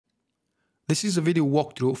This is a video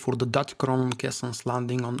walkthrough for the Datacron KESSAN'S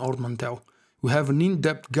landing on Ord Mantell. We have an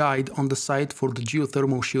in-depth guide on the site for the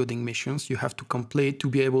geothermal shielding missions you have to complete to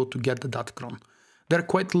be able to get the Datacron. They're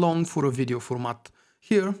quite long for a video format.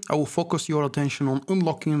 Here, I will focus your attention on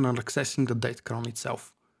unlocking and accessing the Datacron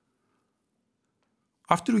itself.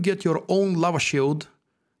 After you get your own lava shield,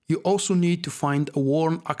 you also need to find a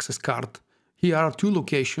worn access card. Here are two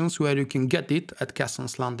locations where you can get it at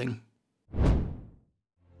KESSAN'S landing.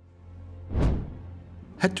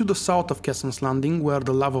 Head to the south of KESSAN'S landing where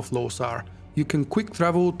the lava flows are. You can quick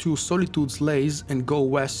travel to Solitude's Laze and go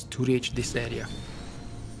west to reach this area.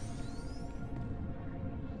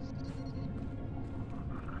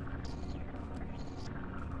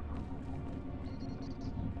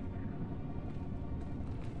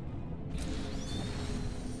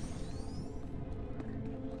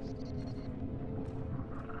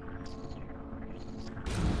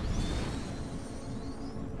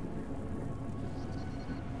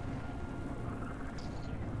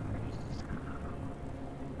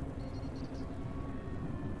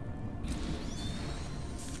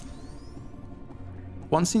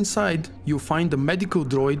 Once inside, you'll find the medical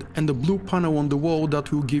droid and the blue panel on the wall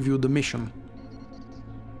that will give you the mission.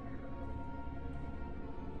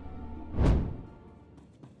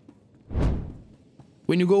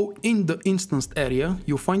 When you go in the instanced area,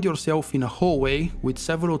 you'll find yourself in a hallway with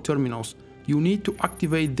several terminals. You need to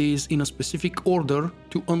activate these in a specific order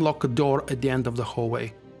to unlock a door at the end of the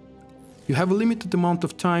hallway. You have a limited amount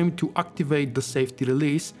of time to activate the safety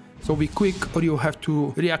release, so be quick or you'll have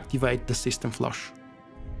to reactivate the system flush.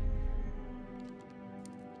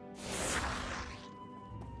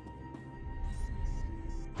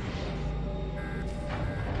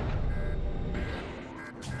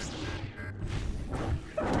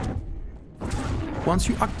 Once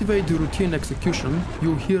you activate the routine execution,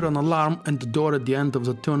 you'll hear an alarm and the door at the end of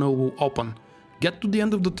the tunnel will open. Get to the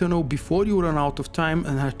end of the tunnel before you run out of time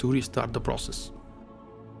and have to restart the process.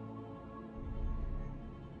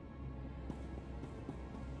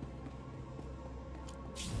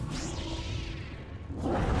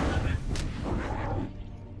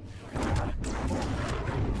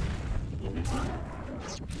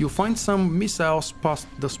 You'll find some missiles past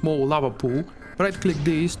the small lava pool. Right-click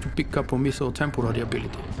these to pick up a missile temporary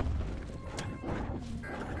ability.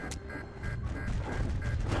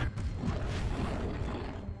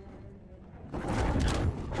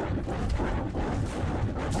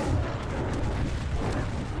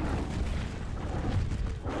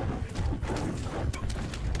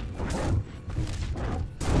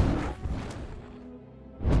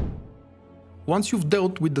 Once you've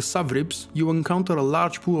dealt with the subribs, you encounter a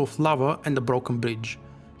large pool of lava and a broken bridge.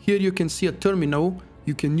 Here you can see a terminal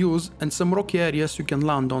you can use and some rocky areas you can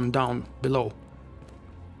land on down below.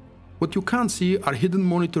 What you can't see are hidden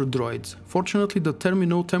monitor droids. Fortunately, the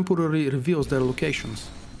terminal temporarily reveals their locations.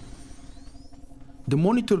 The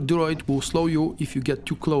monitor droid will slow you if you get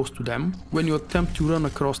too close to them when you attempt to run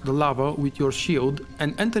across the lava with your shield,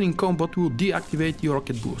 and entering combat will deactivate your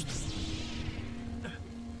rocket boost.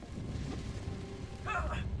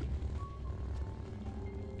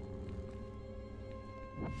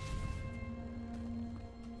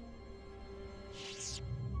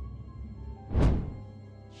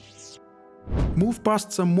 Move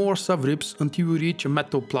past some more subribs until you reach a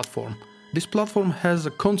metal platform. This platform has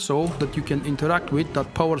a console that you can interact with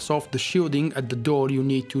that powers off the shielding at the door you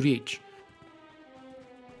need to reach.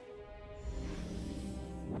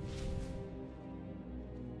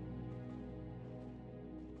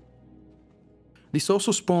 This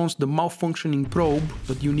also spawns the Malfunctioning probe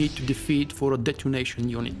that you need to defeat for a Detonation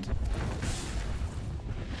unit.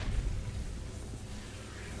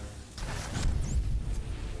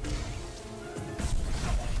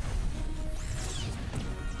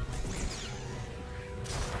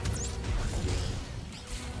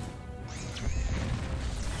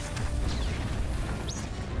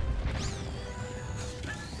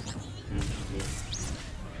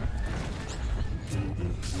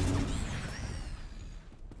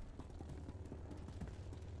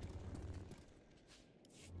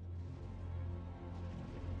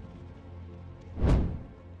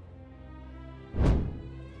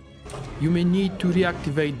 You may need to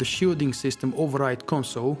reactivate the shielding system override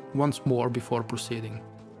console once more before proceeding.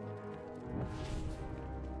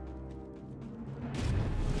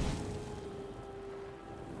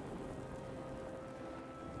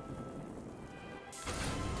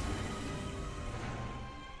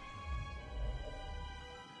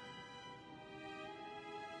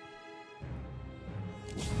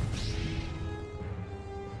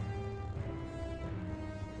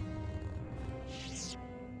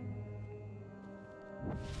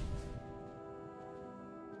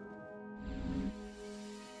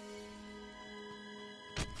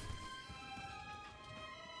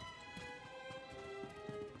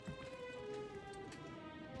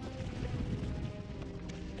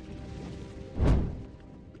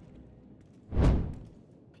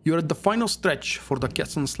 You're at the final stretch for the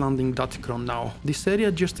KESSAN'S landing Datacron now. This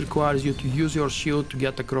area just requires you to use your shield to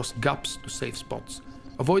get across gaps to safe spots.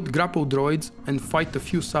 Avoid grapple droids and fight a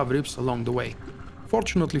few savrips along the way.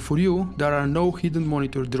 Fortunately for you, there are no hidden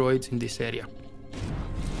monitor droids in this area.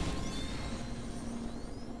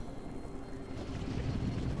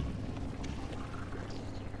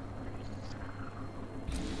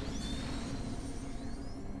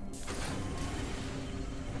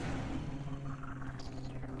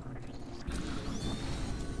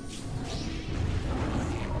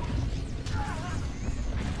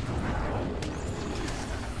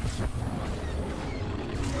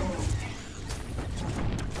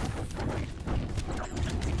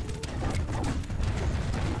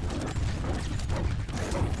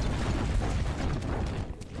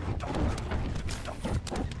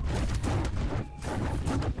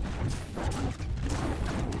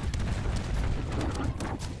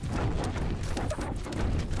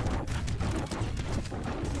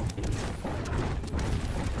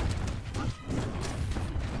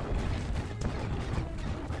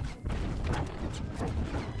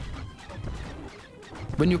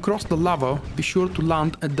 When you cross the lava, be sure to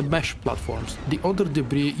land at the mesh platforms. The other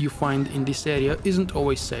debris you find in this area isn't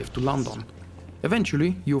always safe to land on.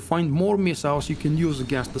 Eventually, you'll find more missiles you can use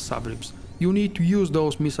against the savrips. You need to use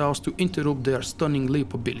those missiles to interrupt their stunning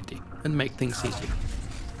leap ability and make things easier.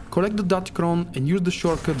 Collect the Datacron and use the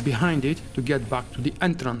shortcut behind it to get back to the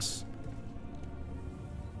entrance.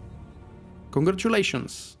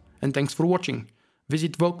 Congratulations, and thanks for watching.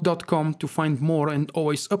 Visit Vulkk.com to find more and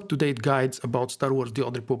always up-to-date guides about Star Wars: The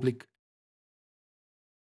Old Republic